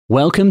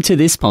Welcome to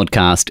this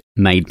podcast,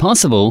 made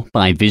possible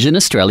by Vision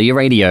Australia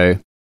Radio.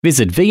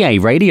 Visit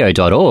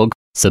varadio.org,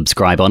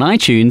 subscribe on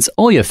iTunes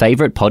or your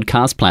favourite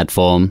podcast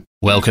platform.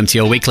 Welcome to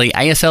your weekly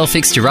AFL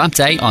fixture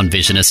update on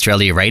Vision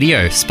Australia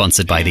Radio,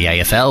 sponsored by the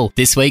AFL.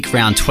 This week,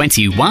 round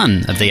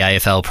 21 of the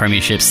AFL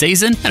Premiership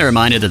season, and a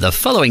reminder that the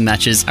following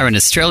matches are in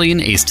Australian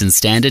Eastern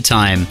Standard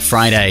Time.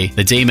 Friday,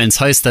 the Demons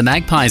host the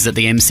Magpies at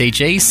the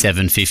MCG,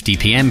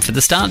 7:50pm for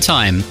the start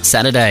time.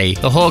 Saturday,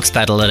 the Hawks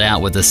battle it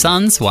out with the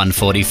Suns,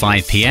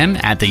 1:45pm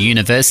at the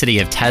University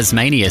of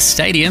Tasmania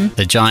Stadium.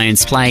 The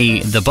Giants play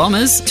the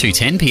Bombers,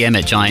 2:10pm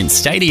at Giants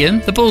Stadium.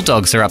 The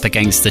Bulldogs are up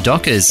against the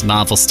Dockers,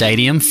 Marvel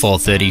Stadium,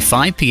 4:35pm.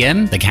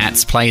 The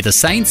Cats play the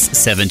Saints,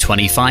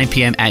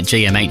 7:25pm at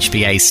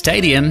GMHBA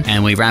Stadium.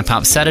 And we wrap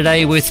up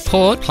Saturday with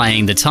Port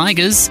playing the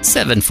Tigers,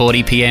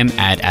 7:40pm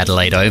at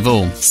Adelaide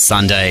Oval.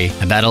 Sunday,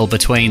 a battle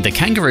between the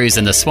Kangaroos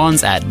and the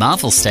Swans at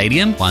Marvel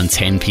Stadium,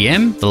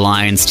 1:10pm. The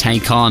Lions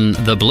take on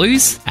the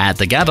Blues at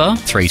the Gabba,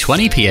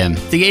 3:20pm.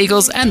 The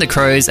Eagles and the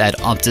Crows at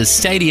Optus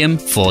Stadium,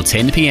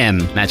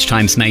 4:10pm. Match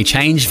times may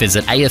change.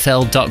 Visit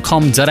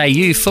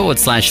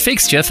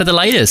afl.com.au/fixture for the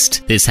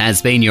latest. This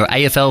has been your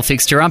AFL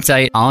fixture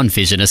update on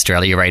Vision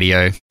Australia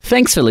Radio.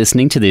 Thanks for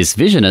listening to this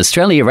Vision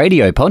Australia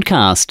Radio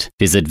podcast.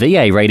 Visit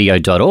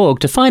varadio.org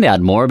to find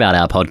out more about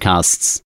our podcasts.